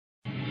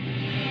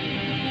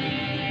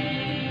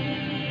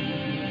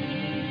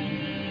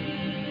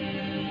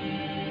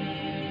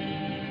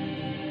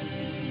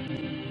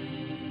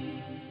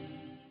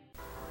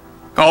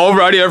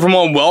Alrighty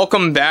everyone,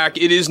 welcome back.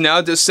 It is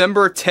now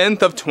December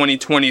 10th of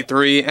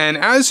 2023, and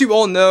as you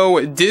all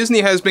know,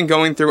 Disney has been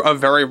going through a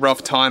very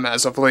rough time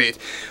as of late.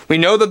 We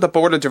know that the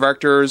board of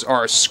directors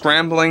are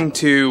scrambling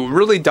to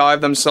really dive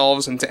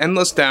themselves into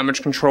endless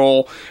damage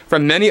control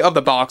from many of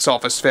the box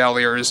office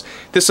failures.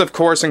 This of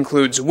course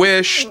includes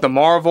Wish, The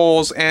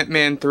Marvels,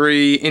 Ant-Man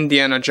 3,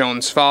 Indiana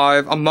Jones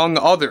 5, among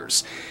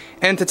others.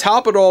 And to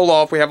top it all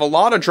off, we have a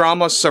lot of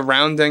drama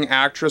surrounding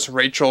actress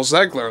Rachel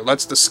ZEGLER.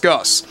 Let's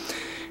discuss.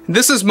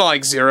 This is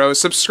Mike Zero.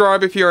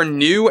 Subscribe if you're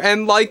new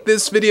and like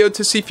this video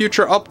to see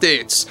future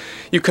updates.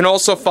 You can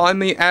also find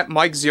me at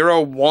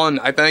Mike01.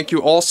 I thank you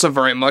also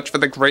very much for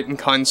the great and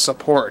kind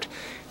support.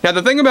 Now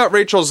the thing about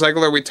Rachel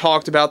ZEGLER, we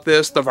talked about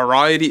this, the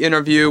Variety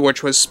interview,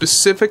 which was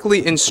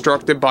specifically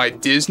instructed by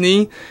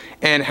Disney,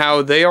 and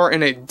how they are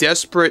in a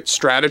desperate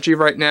strategy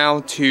right now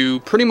to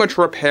pretty much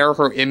repair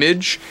her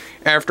image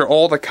after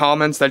all the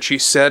comments that she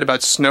said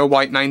about Snow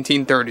White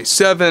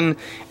 1937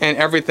 and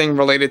everything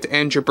related to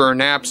Andrew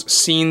Burnap's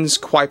scenes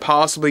quite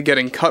possibly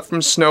getting cut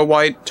from Snow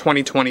White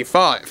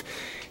 2025.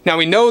 Now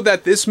we know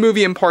that this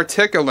movie in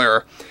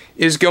particular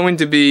is going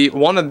to be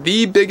one of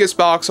the biggest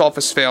box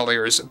office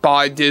failures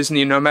by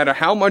Disney, no matter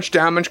how much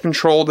damage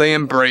control they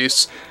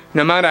embrace,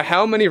 no matter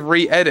how many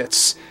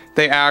re-edits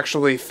they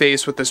actually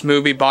face with this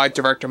movie by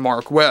director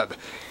Mark Webb.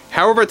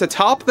 However, to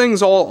top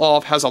things all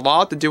off has a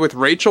lot to do with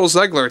Rachel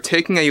ZEGLER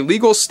taking a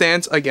legal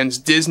stance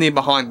against Disney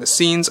behind the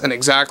scenes, and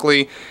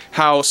exactly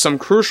how some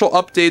crucial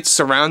updates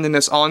surrounding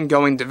this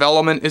ongoing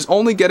development is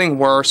only getting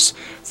worse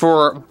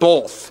for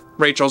both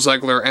Rachel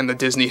ZEGLER and the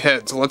Disney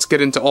heads. Let's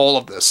get into all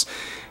of this.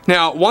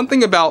 Now, one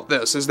thing about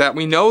this is that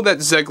we know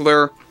that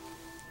ZEGLER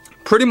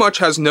pretty much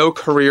has no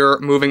career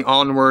moving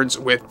onwards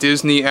with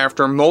Disney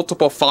after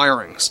multiple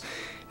firings.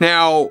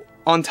 Now,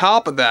 on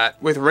top of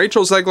that, with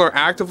Rachel ZEGLER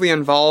actively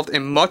involved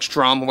in much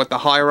drama with the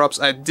higher-ups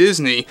at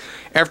Disney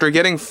after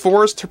getting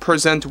forced to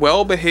present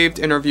well-behaved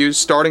interviews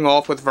starting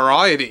off with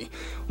Variety,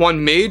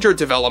 one major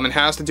development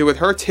has to do with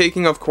her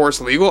taking, of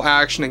course, legal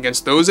action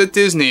against those at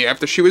Disney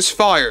after she was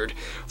fired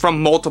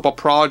from multiple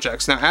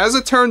projects. Now, as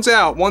it turns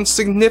out, one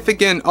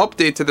significant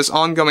update to this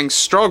ongoing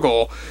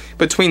struggle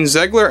between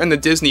ZEGLER and the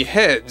Disney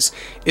heads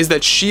is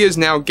that she is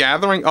now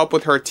gathering up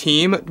with her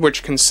team,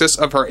 which consists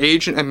of her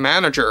agent and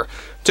manager,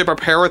 to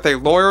prepare with a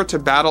lawyer to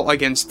battle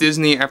against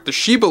Disney after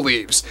she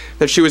believes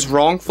that she was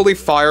wrongfully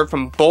fired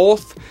from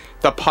both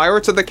the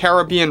Pirates of the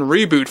Caribbean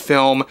reboot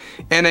film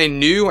and a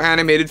new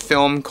animated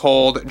film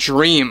called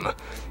Dream,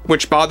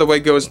 which by the way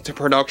goes into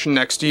production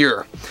next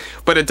year.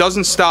 But it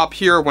doesn't stop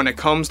here when it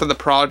comes to the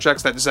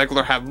projects that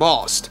ZEGLER had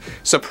lost.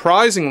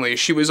 Surprisingly,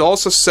 she was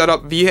also set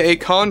up via a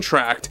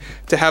contract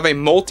to have a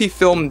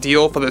multi-film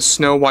deal for the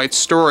Snow White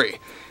story.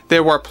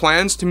 There were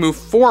plans to move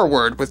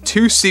forward with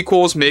 2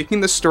 sequels, making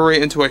the story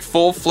into a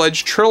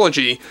full-fledged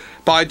trilogy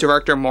by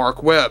director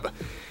Mark Webb.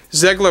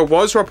 ZEGLER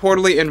was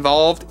reportedly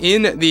involved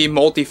in the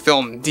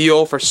multi-film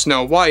deal for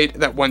Snow White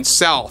that went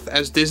south,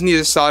 as Disney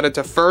decided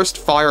to first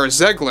fire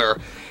ZEGLER,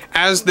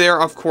 as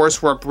there of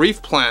course were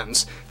brief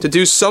plans to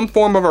do some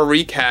form of a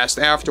recast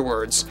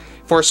afterwards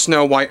for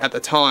Snow White at the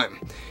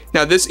time.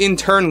 Now this in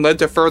turn led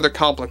to further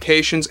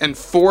complications and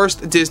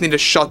forced Disney to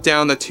shut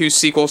down the 2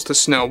 sequels to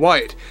Snow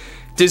White.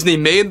 Disney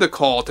made the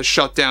call to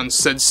shut down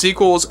said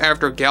sequels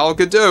after Gal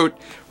Gadot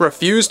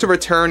refused to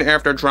return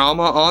after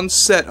drama on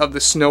set of the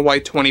Snow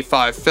White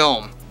 25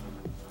 film.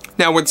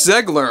 Now with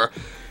ZEGLER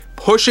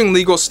pushing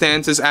legal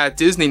stances at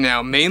Disney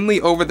now, mainly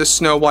over the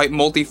Snow White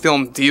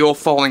multi-film deal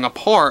falling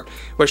apart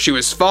where she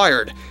was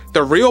fired,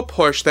 the real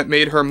push that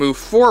made her move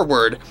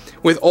forward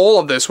with all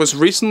of this was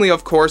recently,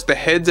 of course, the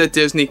heads at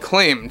Disney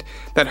claimed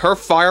that her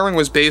firing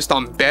was based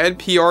on bad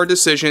PR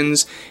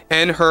decisions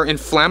and her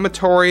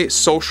inflammatory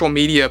social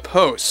media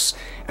posts,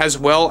 as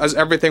well as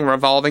everything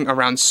revolving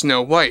around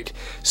Snow White.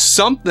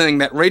 Something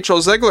that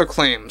Rachel ZEGLER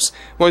claims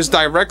was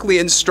directly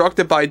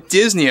instructed by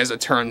Disney, as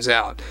it turns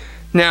out.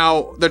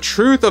 Now, the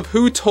truth of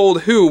who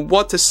told who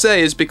what to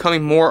say is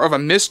becoming more of a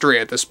mystery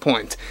at this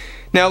point.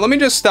 Now, let me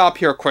just stop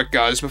here quick,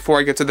 guys, before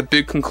I get to the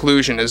big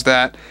conclusion, is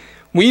that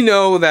we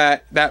know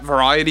that that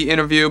Variety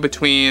interview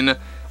between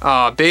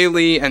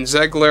Bailey and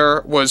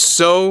ZEGLER was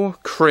so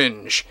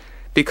cringe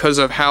because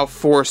of how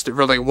forced it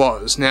really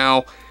was.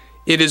 Now,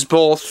 it is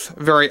both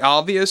very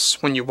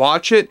obvious when you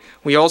watch it.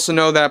 We also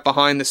know that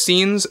behind the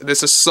scenes,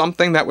 this is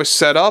something that was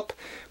set up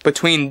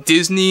between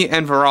Disney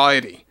and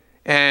Variety.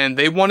 And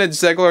they wanted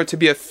ZEGLER to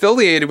be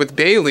affiliated with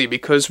Bailey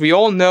because we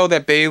all know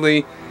that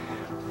Bailey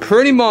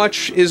pretty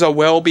much is a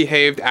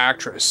well-behaved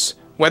actress.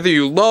 Whether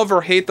you love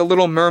or hate the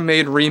Little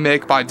Mermaid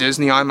remake by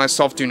Disney, I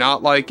myself do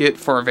not like it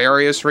for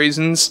various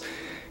reasons.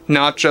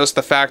 Not just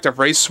the fact of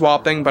race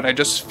swapping, but I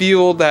just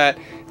feel that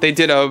they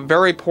did a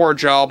very poor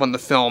job on the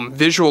film,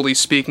 visually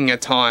speaking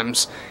at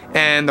times,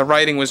 and the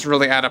writing was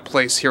really out of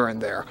place here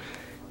and there.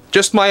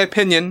 Just my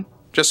opinion.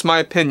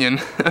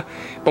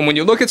 But when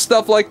you look at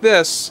stuff like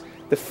this,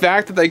 the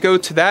fact that they go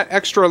to that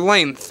extra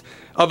length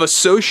of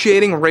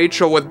associating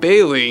Rachel with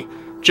Bailey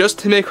just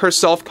to make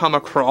herself come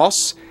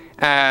across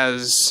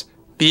as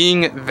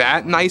being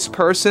that nice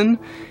person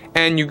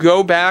and you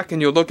go back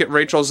and you look at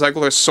Rachel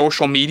Zegler's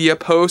social media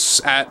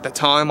posts at the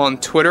time on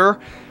Twitter,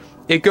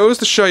 it goes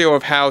to show you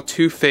of how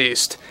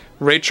two-faced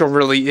Rachel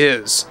really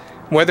is.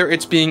 Whether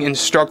it's being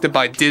instructed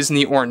by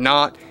Disney or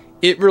not,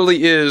 it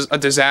really is a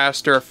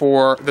disaster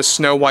for the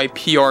Snow White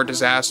PR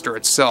disaster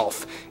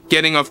itself.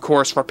 Getting, of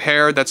course,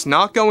 repaired, that's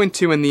not going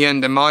to in the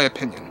end, in my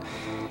opinion.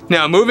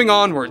 Now, moving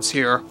onwards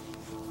here,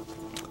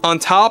 on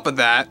top of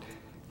that,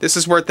 this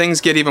is where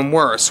things get even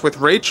worse. With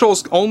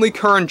Rachel's only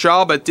current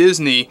job at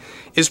Disney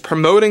is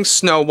promoting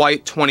Snow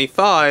White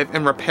 25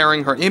 and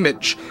repairing her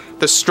image.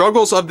 The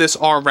struggles of this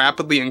are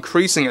rapidly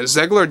increasing as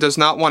Zegler does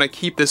not want to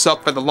keep this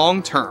up for the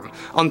long term,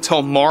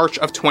 until March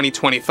of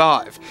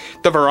 2025.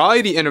 The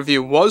Variety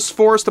interview was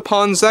forced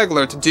upon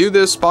Zegler to do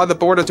this by the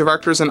board of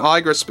directors and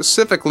IGER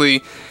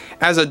specifically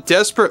as a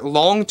desperate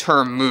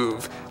long-term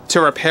move to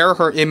repair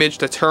her image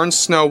to turn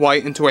Snow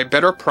White into a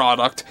better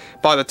product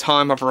by the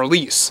time of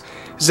release.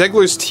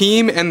 Zegler's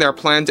team and their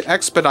plan to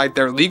expedite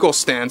their legal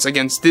stance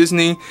against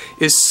Disney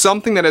is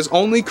something that is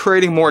only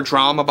creating more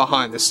drama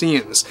behind the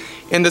scenes,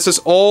 and this is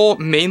all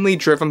mainly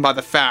driven by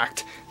the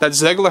fact that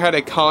Zegler had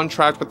a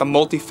contract with the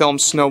multi-film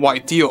Snow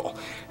White deal.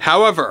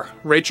 However,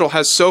 Rachel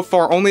has so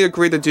far only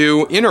agreed to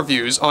do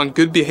interviews on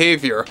good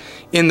behavior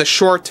in the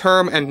short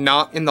term and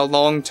not in the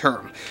long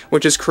term,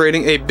 which is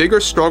creating a bigger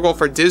struggle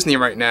for Disney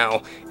right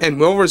now and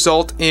will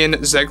result in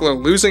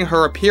Zegler losing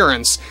her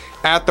appearance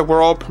at the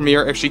world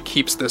premiere if she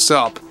keeps this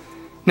up.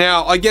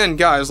 Now, again,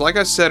 guys, like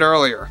I said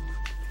earlier,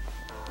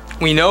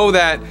 we know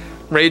that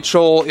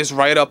Rachel is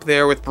right up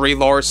there with Brie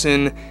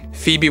Larson,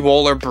 Phoebe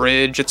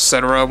Waller-Bridge,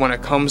 etc. when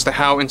it comes to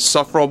how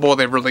insufferable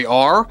they really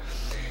are.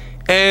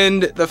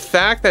 And the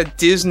fact that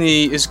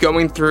Disney is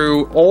going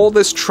through all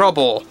this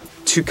trouble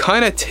to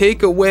kind of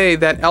take away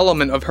that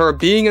element of her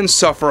being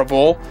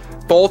insufferable,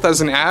 both as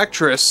an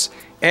actress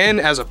and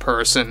as a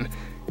person,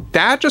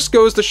 that just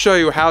goes to show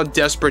you how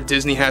desperate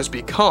Disney has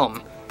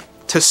become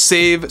to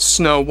save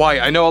Snow White.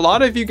 I know a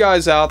lot of you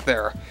guys out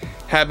there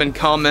have been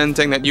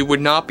commenting that you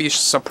would not be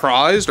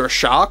surprised or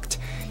shocked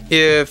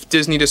if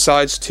Disney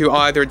decides to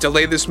either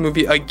delay this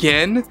movie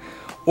again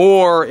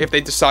or if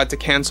they decide to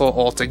cancel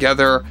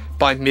altogether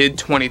by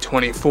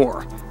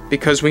mid-2024.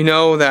 Because we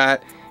know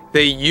that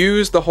they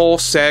use the whole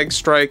SAG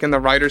strike and the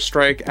writer's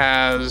strike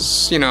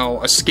as, you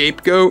know, a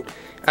scapegoat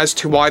as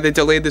to why they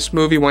delayed this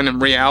movie, when in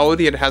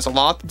reality it has a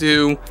lot to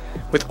do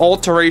with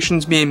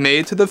alterations being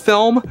made to the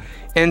film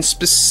and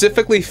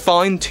specifically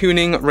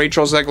fine-tuning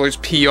Rachel Zegler's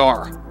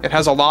PR. It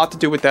has a lot to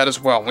do with that as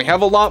well. We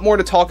have a lot more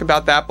to talk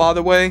about that, by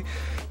the way,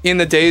 in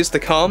the days to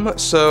come,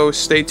 so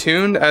stay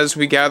tuned as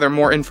we gather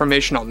more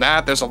information on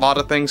that. There's a lot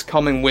of things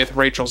coming with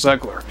Rachel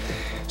Zegler.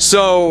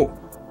 So,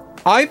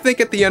 I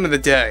think at the end of the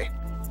day,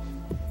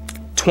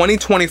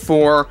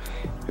 2024,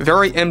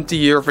 very empty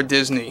year for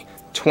Disney.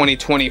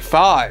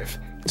 2025,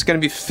 it's going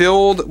to be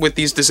filled with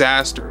these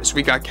disasters.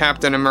 We got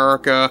Captain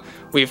America,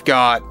 we've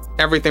got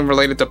everything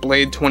related to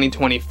Blade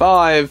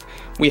 2025,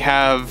 we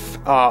have,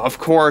 of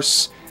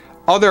course,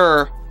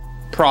 other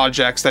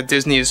projects that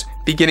Disney is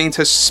beginning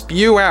to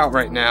spew out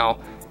right now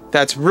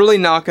that's really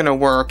not going to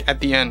work at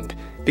the end,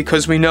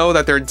 because we know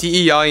that their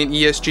DEI and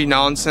ESG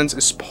nonsense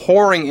is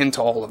pouring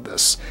into all of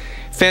this.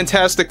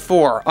 Fantastic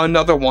Four,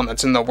 another one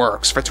that's in the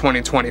works for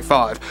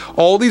 2025.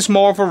 All these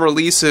Marvel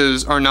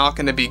releases are not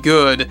going to be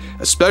good,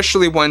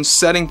 especially when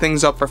setting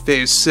things up for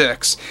Phase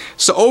 6.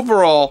 So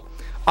overall,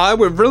 I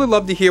would really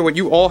love to hear what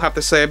you all have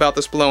to say about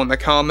this below in the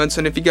comments,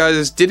 and if you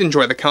guys did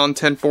enjoy the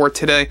content for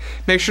today,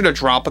 make sure to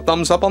drop a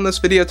thumbs up on this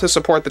video to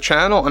support the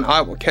channel, and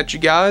I will catch you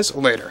guys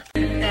later.